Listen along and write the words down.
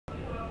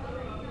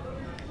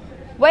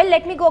Well,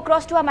 let me go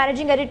across to our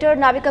managing editor,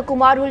 Navika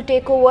Kumar, who will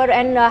take over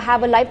and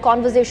have a live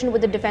conversation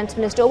with the Defense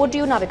Minister. Over to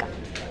you, Navika.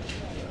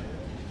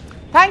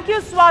 Thank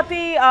you,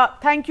 Swati.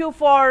 Thank you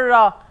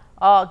for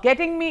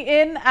getting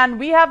me in. And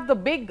we have the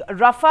big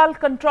Rafale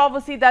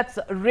controversy that's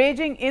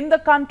raging in the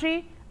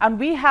country. And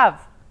we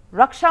have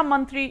Raksha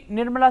Mantri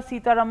Nirmala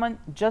Sitharaman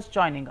just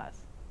joining us.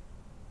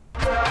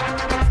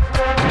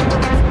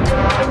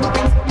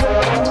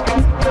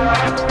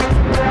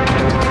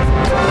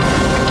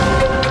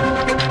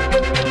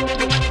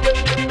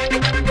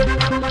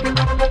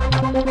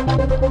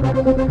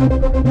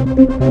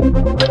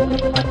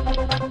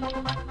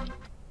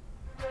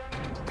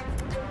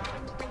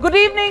 Good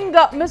evening,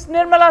 Ms.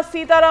 Nirmala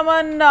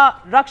Sitharaman,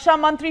 Raksha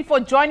Mantri, for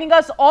joining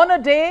us on a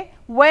day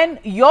when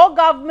your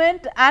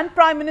government and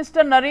Prime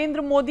Minister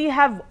Narendra Modi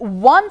have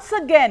once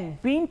again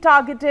been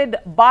targeted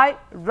by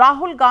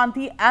Rahul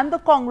Gandhi and the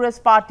Congress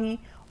party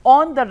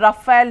on the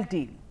Rafale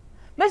deal.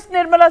 Ms.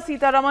 Nirmala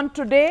Sitharaman,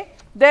 today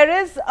there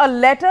is a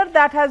letter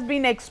that has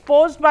been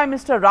exposed by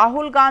Mr.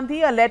 Rahul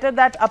Gandhi, a letter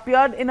that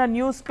appeared in a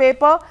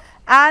newspaper,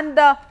 and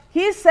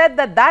he said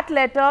that that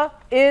letter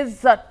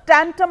is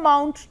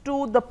tantamount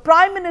to the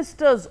Prime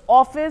Minister's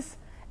office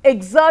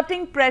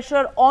exerting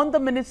pressure on the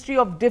Ministry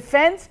of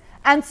Defense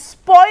and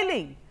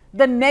spoiling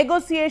the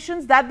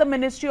negotiations that the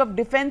Ministry of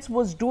Defense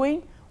was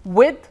doing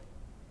with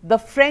the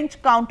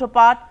French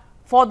counterpart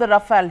for the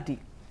Rafale deal.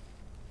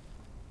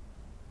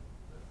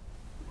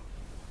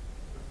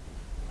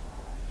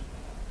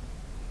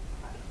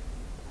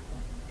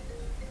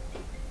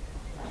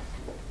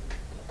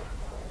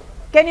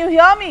 Can you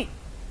hear me?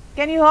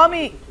 Can you hear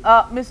me,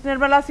 Ms.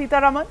 Nirmala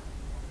Sitharaman?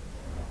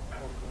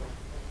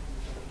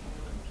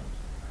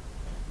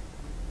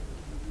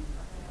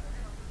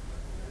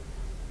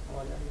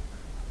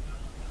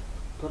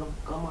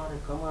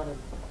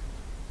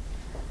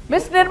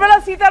 Ms.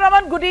 Nirmala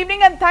Sitharaman, good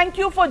evening and thank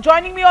you for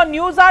joining me on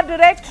News Hour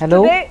Direct.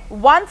 Hello. Today,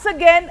 once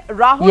again,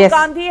 Rahul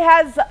Gandhi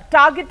has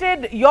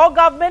targeted your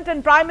government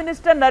and Prime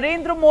Minister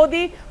Narendra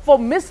Modi for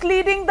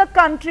misleading the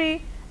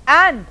country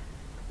and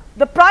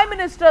the Prime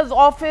Minister's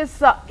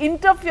office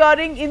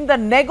interfering in the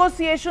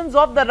negotiations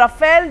of the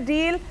Rafale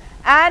deal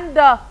and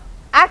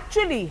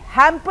actually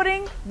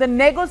hampering the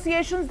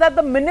negotiations that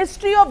the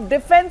Ministry of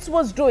Defense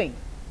was doing.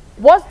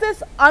 Was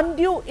this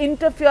undue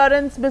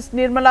interference, Ms.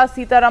 Nirmala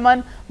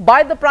Sitharaman,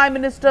 by the Prime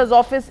Minister's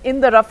office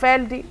in the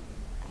Rafale deal?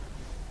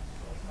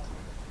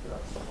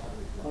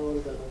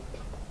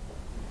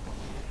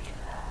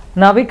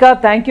 Navika,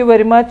 thank you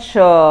very much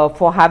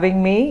for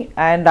having me,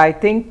 and I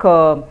think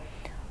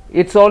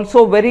it's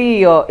also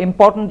very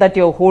important that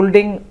you're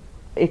holding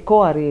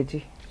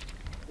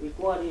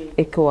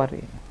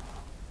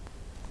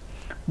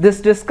this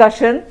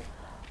discussion.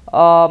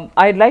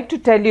 I'd like to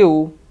tell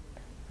you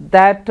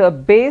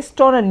that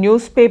based on a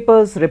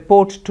newspaper's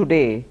report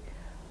today,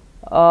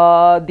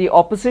 the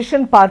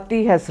opposition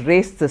party has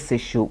raised this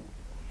issue.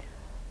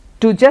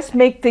 To just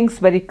make things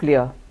very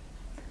clear,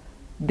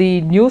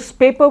 the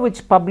newspaper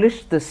which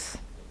published this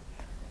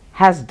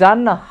has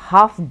done a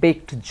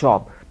half-baked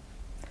job.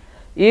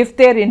 If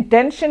their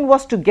intention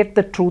was to get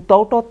the truth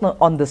out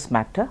on this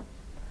matter,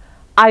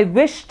 I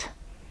wished,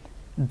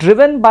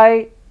 driven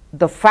by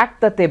the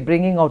fact that they're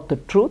bringing out the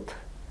truth,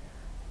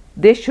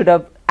 they should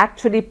have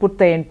actually put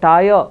the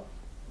entire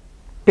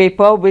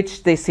paper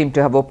which they seem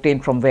to have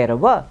obtained from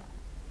wherever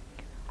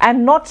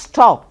and not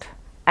stopped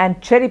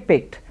and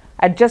cherry-picked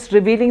at just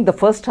revealing the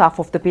first half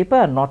of the paper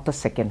and not the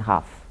second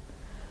half.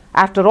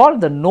 After all,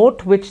 the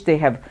note which they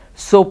have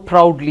so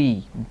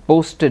proudly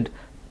boasted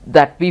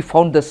that we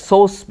found the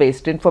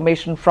source-based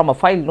information from a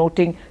file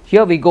noting,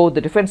 here we go, the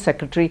Defense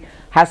Secretary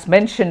has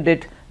mentioned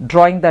it,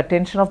 drawing the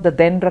attention of the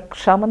then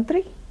Raksha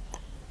Mantri.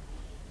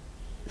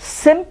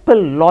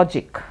 Simple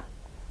logic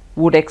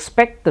would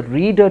expect the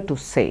reader to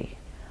say,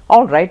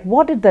 all right,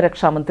 what did the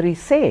Raksha Mantri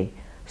say?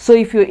 So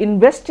if your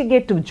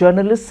investigative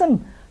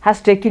journalism has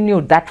taken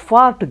you that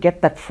far to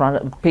get that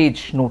front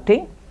page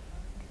noting,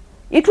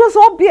 it was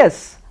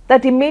obvious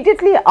that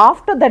immediately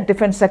after that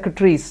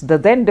the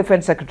then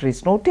Defense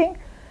Secretary's noting,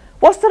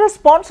 was the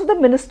response of the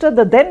minister,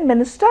 the then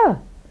minister.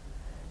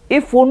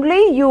 If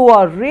only you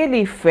are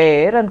really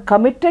fair and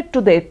committed to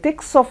the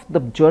ethics of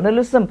the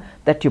journalism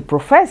that you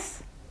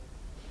profess,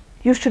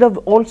 you should have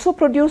also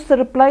produced the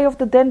reply of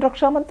the then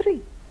Raksha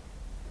Mantri.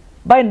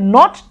 By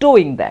not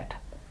doing that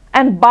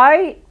and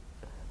by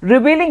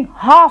revealing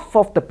half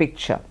of the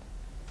picture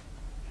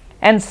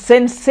and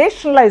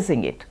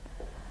sensationalizing it,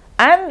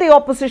 and the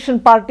opposition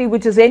party,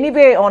 which is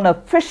anyway on a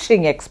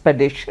fishing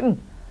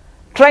expedition,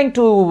 trying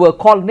to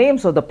call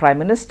names of the Prime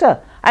Minister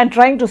and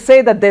trying to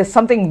say that there's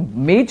something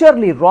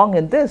majorly wrong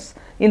in this,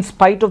 in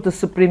spite of the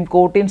Supreme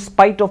Court, in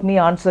spite of me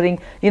answering,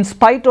 in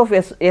spite of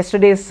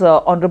yesterday's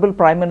Honorable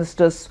Prime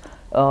Minister's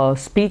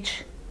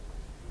speech.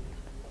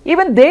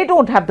 Even they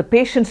don't have the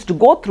patience to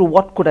go through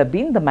what could have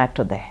been the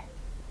matter there.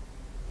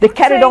 They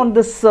carried on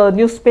this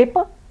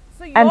newspaper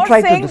and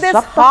tried to disrupt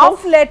this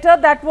half letter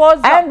that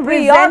was and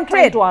we are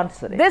trying to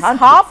answer it. This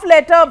half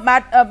letter,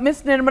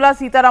 Ms. Nirmala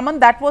Sitharaman,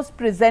 that was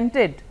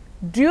presented,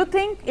 do you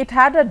think it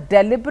had a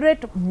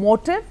deliberate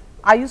motive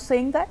Are you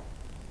saying that?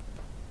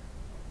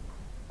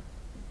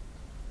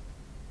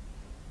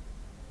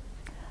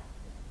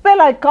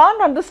 Well, I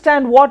can't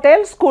understand what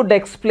else could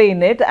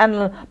explain it,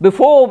 and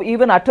before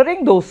even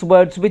uttering those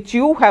words which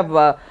you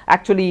have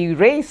actually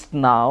raised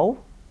now,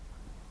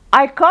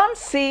 I can't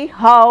see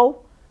how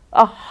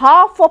a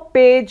half a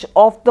page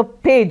of the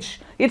page,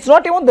 it's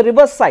not even the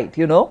reverse side,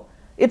 you know,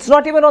 it's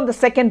not even on the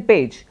second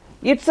page,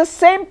 it's the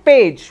same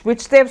page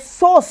which they've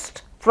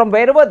sourced from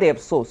wherever they have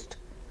sourced,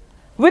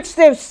 which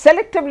they've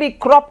selectively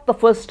cropped the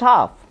first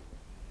half.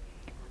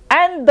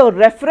 And the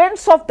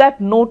reference of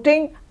that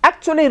noting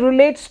actually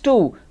relates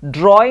to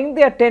drawing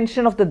the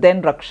attention of the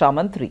then Raksha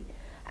Mantri.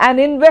 An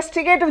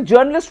investigative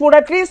journalist would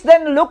at least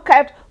then look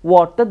at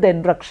what the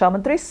then Raksha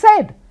Mantri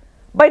said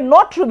by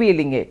not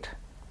revealing it.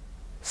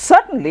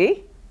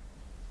 Certainly,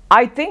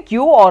 I think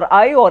you or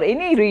I or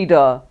any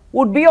reader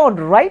would be on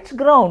right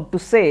ground to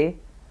say,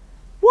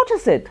 what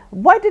is it?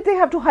 Why did they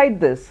have to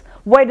hide this?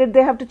 Why did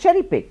they have to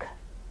cherry pick?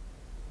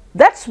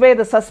 That's where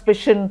the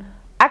suspicion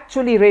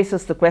actually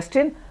raises the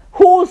question,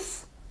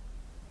 whose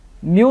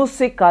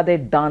music are they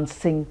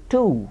dancing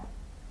to?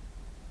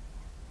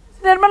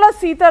 Nirmala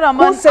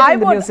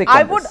Sitharaman,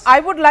 I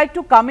would like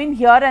to come in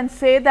here and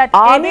say that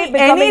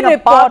any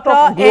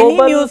reporter, any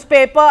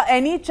newspaper,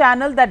 any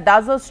channel that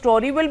does a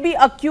story will be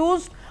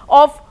accused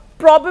of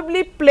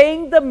probably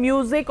playing the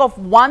music of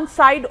one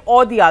side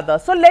or the other.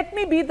 So let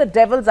me be the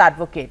devil's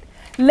advocate.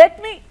 Let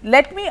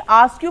me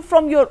ask you,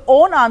 from your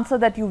own answer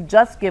that you've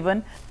just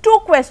given, two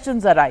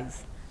questions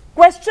arise.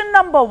 Question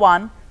number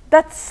one,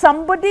 that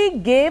somebody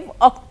gave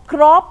a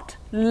cropped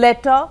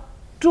letter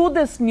to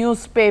this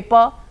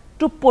newspaper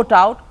to put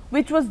out,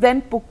 which was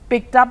then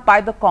picked up by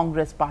the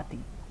Congress party.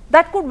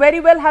 That could very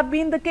well have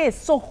been the case.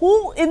 So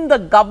who in the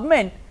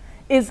government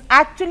is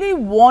actually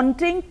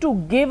wanting to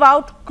give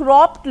out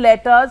cropped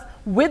letters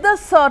with a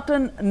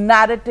certain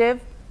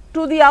narrative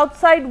to the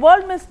outside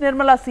world, Ms.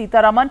 Nirmala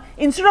Sitharaman?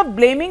 Instead of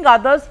blaming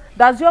others,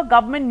 does your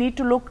government need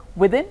to look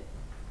within?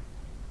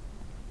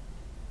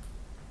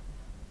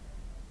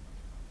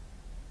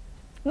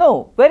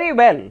 No, very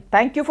well.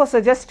 Thank you for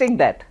suggesting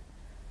that.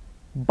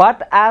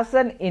 But as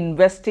an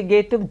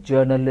investigative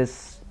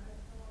journalist,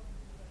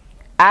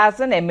 as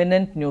an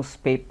eminent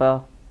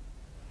newspaper,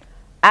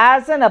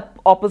 as an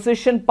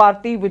opposition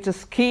party which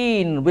is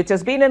keen, which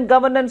has been in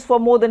governance for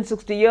more than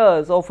 60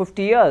 years or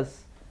 50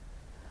 years,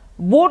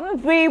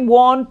 wouldn't we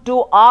want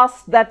to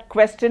ask that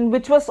question,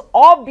 which was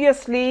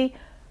obviously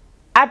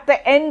at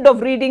the end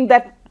of reading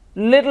that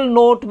little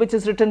note which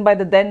is written by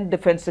the then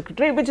Defense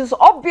Secretary, which is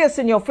obvious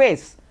in your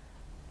face?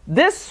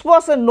 This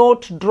was a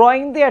note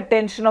drawing the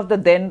attention of the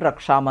then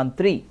Raksha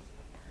Mantri.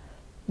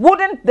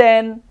 Wouldn't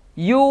then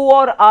you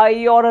or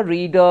I or a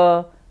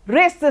reader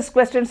raise this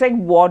question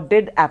saying, what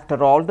did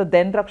after all the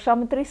then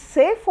Raksha Mantri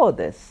say for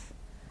this?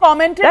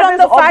 Commented on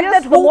the fact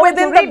that who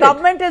within the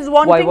government is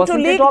wanting to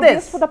leak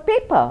this for the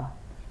paper?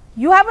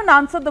 You haven't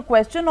answered the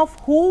question of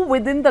who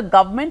within the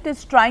government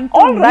is trying to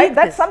all right, leak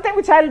that's this. Something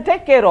which I'll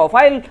take care of.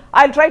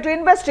 I'll try to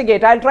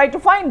investigate. I'll try to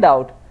find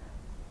out.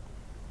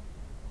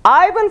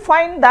 I will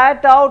find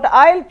that out,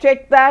 I'll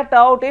check that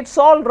out, it's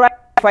all right.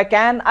 If I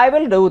can, I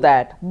will do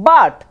that.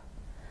 But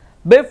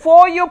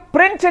before you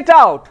print it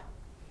out,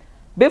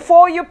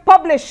 before you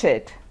publish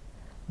it,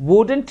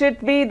 wouldn't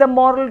it be the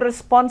moral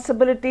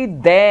responsibility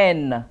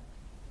then?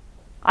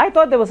 I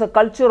thought there was a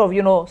culture of,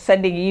 you know,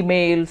 sending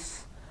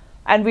emails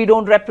and we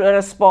don't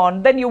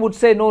respond. Then you would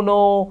say,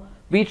 no,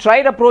 we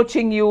tried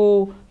approaching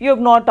you, you have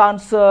not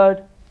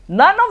answered.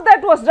 None of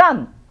that was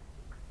done.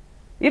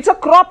 It's a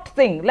cropped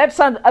thing. Let's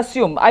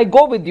assume, I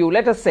go with you,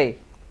 let us say,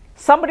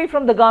 somebody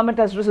from the government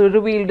has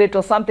revealed it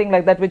or something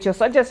like that which you're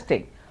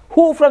suggesting.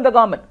 Who from the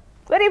government?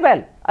 Very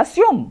well,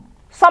 assume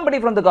somebody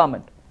from the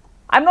government.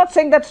 I'm not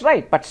saying that's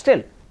right, but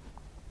still.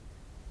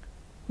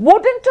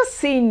 Wouldn't a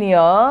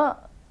senior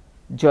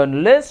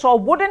journalist or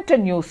wouldn't a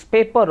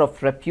newspaper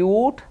of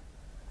repute,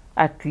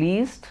 at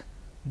least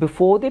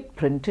before they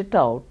print it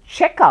out,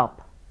 check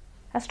up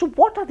as to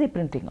what are they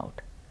printing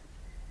out?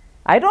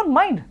 I don't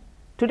mind.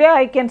 Today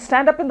I can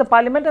stand up in the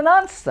parliament and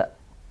answer.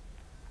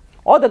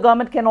 Or the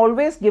government can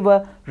always give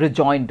a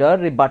rejoinder,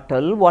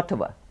 rebuttal,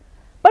 whatever.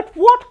 But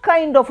what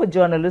kind of a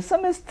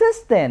journalism is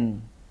this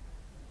then?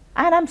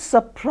 And I'm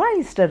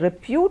surprised a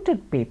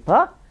reputed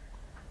paper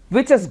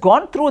which has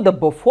gone through the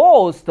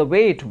befores the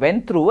way it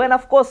went through and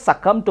of course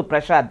succumbed to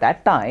pressure at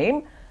that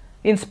time,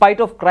 in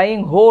spite of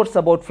crying hoarse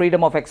about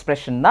freedom of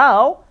expression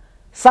now,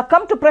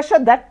 succumbed to pressure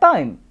that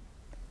time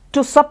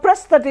to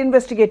suppress that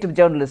investigative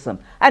journalism.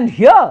 And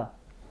here,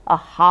 a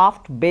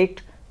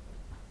half-baked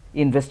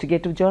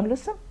investigative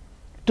journalism?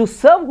 To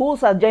serve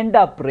whose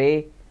agenda,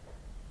 pray?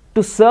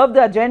 To serve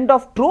the agenda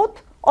of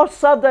truth or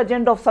serve the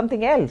agenda of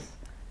something else?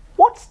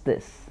 What's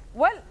this?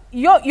 Well,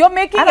 you're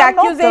making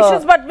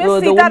accusations, but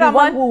Ms.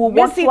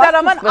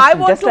 Sitharaman, I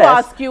want to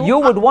ask you. You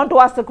would want to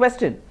ask the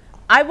question.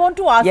 I want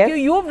to ask you,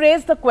 you've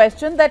raised the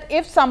question that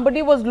if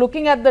somebody was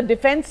looking at the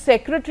Defense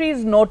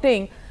Secretary's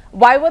noting,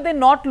 why were they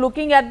not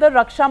looking at the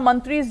Raksha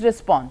Mantri's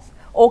response?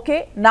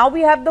 Okay, now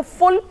we have the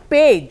full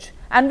page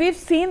and we've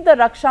seen the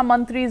Raksha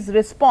Mantri's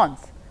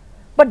response.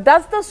 But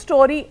does the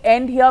story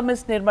end here,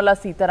 Ms. Nirmala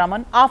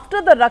Sitharaman,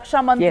 after the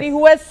Raksha Mantri, Yes,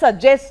 who has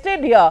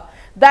suggested here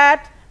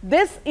that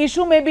this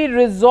issue may be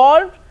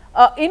resolved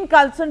in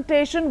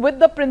consultation with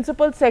the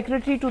Principal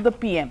Secretary to the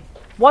PM?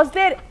 Was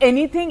there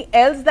anything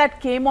else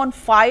that came on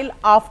file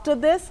after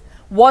this?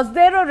 Was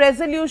there a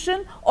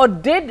resolution, or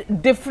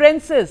did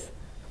differences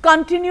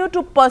continue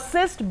to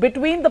persist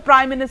between the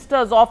Prime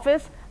Minister's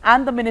office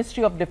and the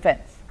Ministry of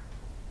Defence?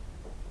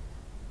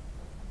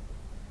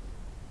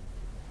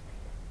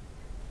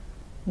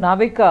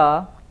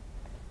 Navika,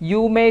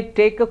 you may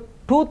take a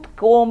tooth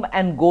comb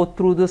and go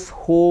through this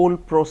whole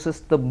process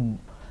the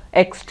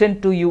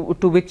extent to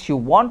which you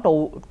want,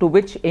 or to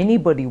which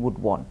anybody would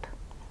want.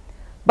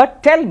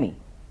 But tell me,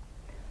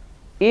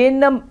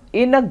 in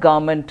a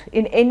government,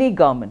 in any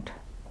government,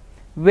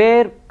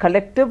 where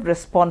collective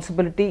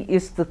responsibility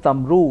is the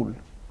thumb rule,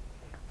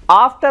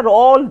 after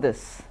all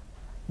this,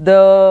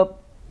 the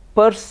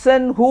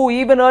person who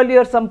even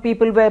earlier some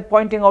people were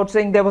pointing out,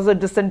 saying there was a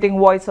dissenting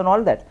voice and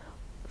all that,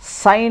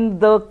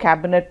 signed the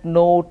cabinet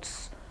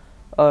notes,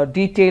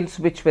 details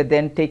which were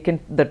then taken,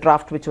 the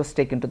draft which was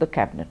taken to the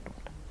cabinet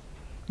note.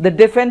 The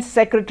Defense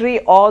Secretary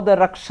or the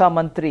Raksha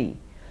Mantri,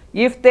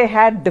 if they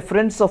had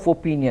difference of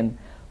opinion,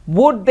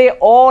 would they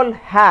all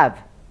have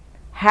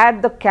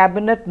had the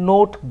cabinet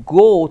note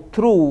go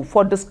through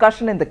for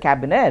discussion in the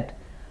cabinet,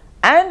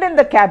 and in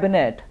the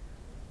cabinet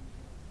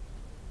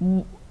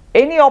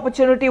any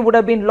opportunity would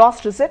have been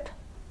lost, is it,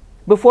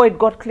 before it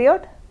got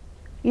cleared?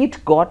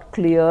 It got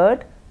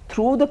cleared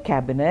through the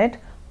cabinet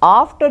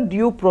after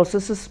due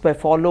processes were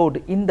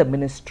followed in the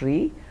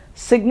ministry.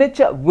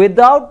 Signature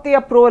without the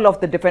approval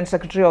of the Defense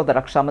Secretary or the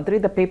Raksha Mantri,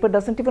 the paper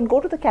doesn't even go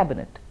to the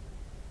cabinet.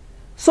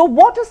 So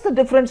what is the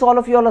difference all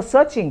of you all are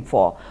searching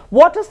for?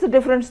 What is the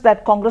difference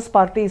that Congress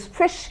party is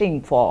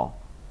fishing for?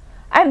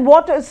 And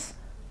what is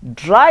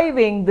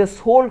driving this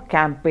whole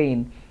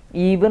campaign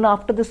even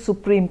after the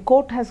Supreme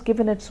Court has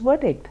given its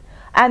verdict?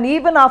 And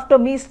even after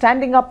me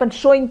standing up and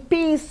showing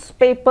piece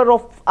paper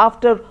of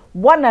after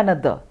one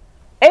another,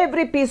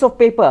 every piece of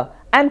paper,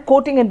 and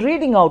quoting and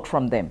reading out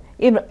from them,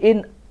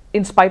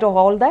 in spite of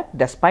all that,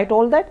 despite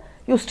all that,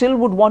 you still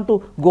would want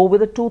to go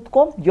with a tooth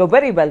comb? You're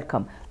very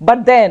welcome.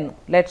 But then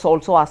let's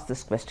also ask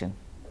this question.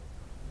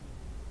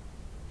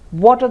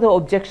 What are the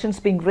objections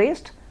being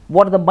raised?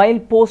 What are the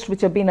mileposts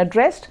which have been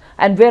addressed?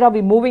 And where are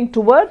we moving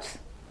towards?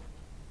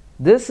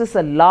 This is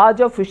a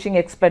larger fishing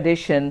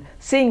expedition,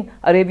 saying,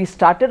 "Arey, we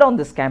started on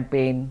this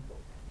campaign.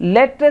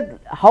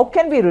 How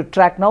can we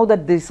retract now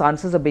that these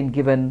answers have been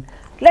given?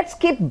 Let's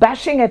keep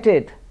bashing at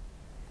it.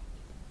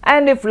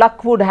 And if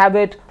luck would have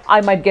it,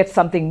 I might get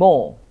something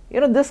more." You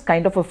know, this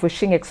kind of a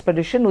fishing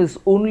expedition is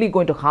only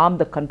going to harm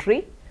the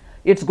country.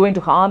 It's going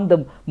to harm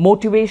the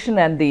motivation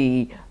and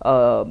the,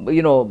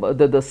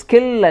 the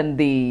skill and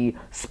the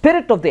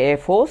spirit of the Air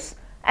Force.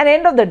 And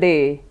end of the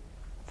day,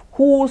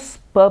 whose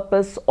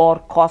purpose or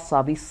cause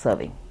are we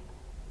serving?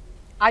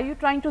 Are you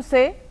trying to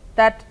say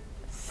that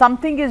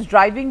something is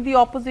driving the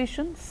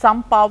opposition,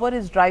 some power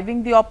is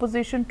driving the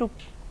opposition to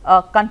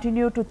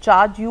continue to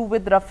charge you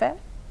with Rafale?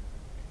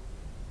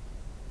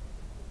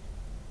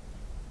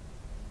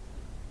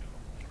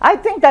 I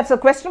think that's a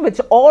question which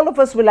all of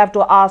us will have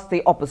to ask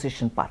the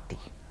opposition party.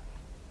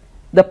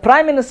 The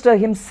Prime Minister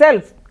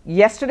himself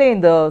yesterday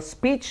in the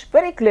speech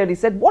very clearly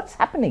said, what's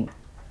happening?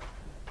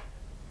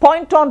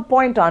 Point on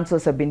point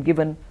answers have been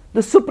given.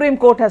 The Supreme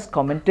Court has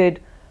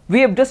commented.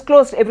 We have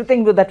disclosed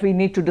everything that we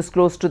need to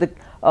disclose to the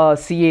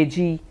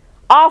CAG.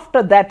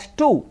 After that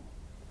too,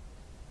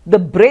 the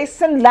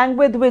brazen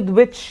language with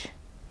which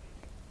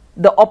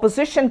the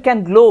opposition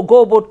can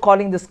go about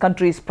calling this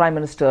country's Prime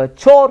Minister a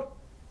chore,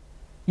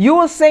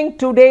 using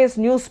today's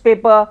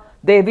newspaper,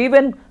 they've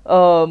even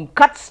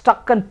cut,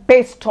 stuck and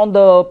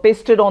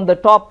pasted on the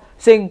top,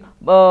 saying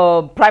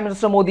Prime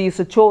Minister Modi is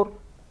a chore.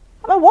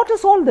 I mean, what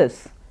is all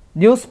this?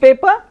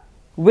 Newspaper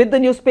with the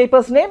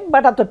newspaper's name,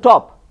 but at the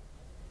top,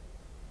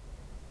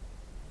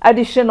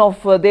 addition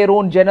of their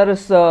own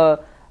generous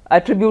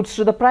attributes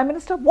to the Prime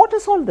Minister. What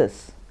is all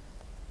this?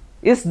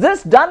 Is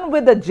this done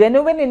with a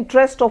genuine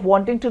interest of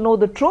wanting to know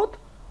the truth?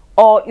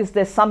 Or is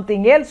there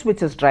something else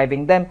which is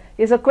driving them?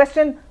 Is a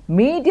question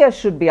media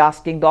should be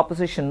asking the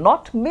opposition,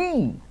 not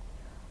me.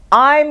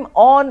 I'm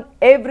on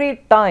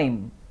every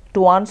time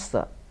to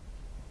answer,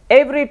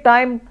 every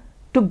time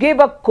to give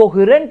a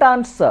coherent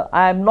answer.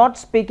 I am not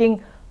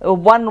speaking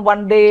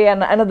one day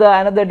and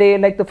another day,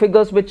 like the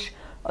figures which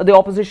the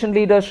opposition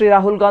leader Shri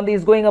Rahul Gandhi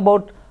is going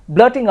about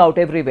blurting out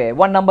everywhere.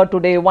 One number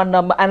today,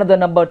 another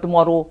number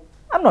tomorrow.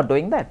 I'm not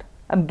doing that.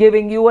 I'm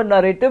giving you a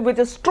narrative which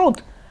is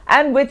truth.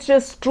 And which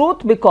is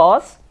truth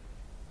because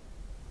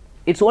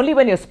it's only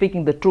when you're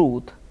speaking the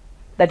truth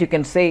that you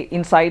can say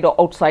inside or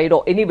outside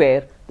or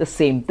anywhere the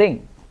same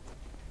thing.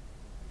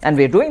 And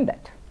we're doing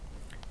that.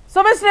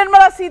 So, Ms.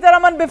 Nirmala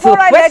Sitharaman, before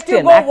I let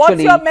you go,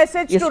 what's your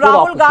message to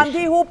Rahul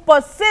Gandhi, who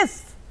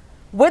persists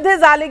with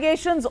his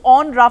allegations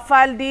on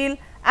Rafale deal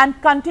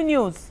and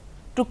continues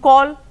to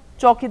call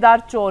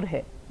Chaukidar chor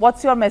hai?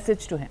 What's your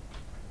message to him?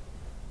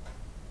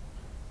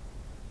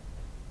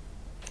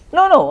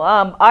 No, no.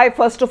 I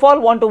first of all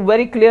want to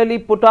very clearly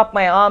put up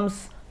my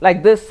arms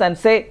like this and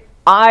say,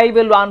 I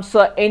will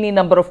answer any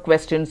number of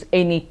questions,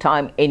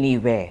 anytime,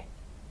 anywhere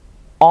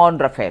on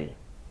Rafale.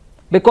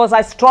 Because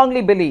I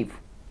strongly believe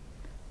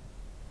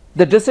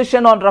the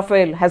decision on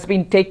Rafale has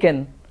been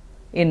taken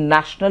in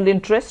national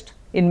interest,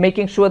 in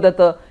making sure that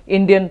the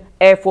Indian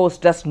Air Force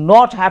does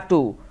not have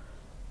to,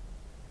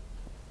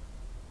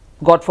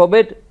 God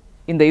forbid,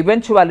 in the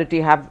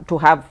eventuality have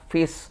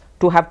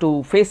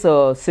to face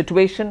a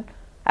situation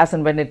as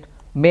and when it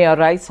may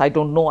arise. I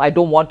don't know. I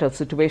don't want a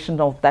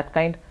situation of that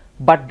kind,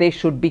 but they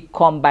should be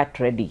combat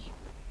ready.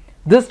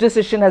 This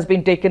decision has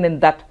been taken in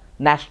that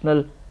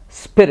national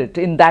spirit,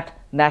 in that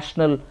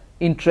national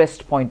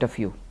interest point of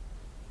view.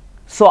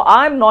 So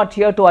I'm not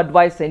here to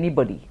advise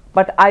anybody,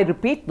 but I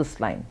repeat this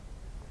line.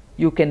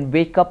 You can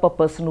wake up a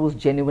person who's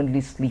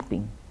genuinely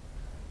sleeping,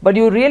 but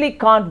you really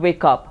can't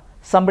wake up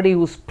somebody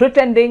who's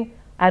pretending,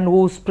 and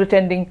who's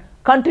pretending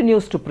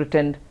continues to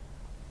pretend,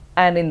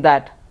 and in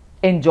that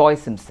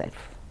enjoys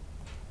himself.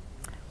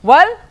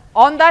 Well,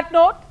 on that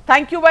note,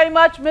 thank you very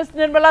much, Ms.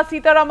 Nirmala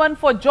Sitharaman,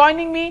 for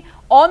joining me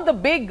on the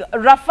big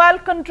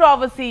Rafale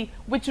controversy,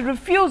 which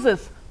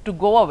refuses to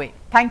go away.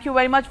 Thank you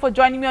very much for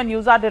joining me on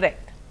News Hour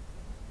Direct.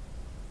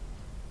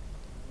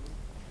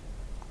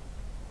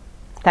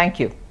 Thank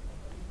you.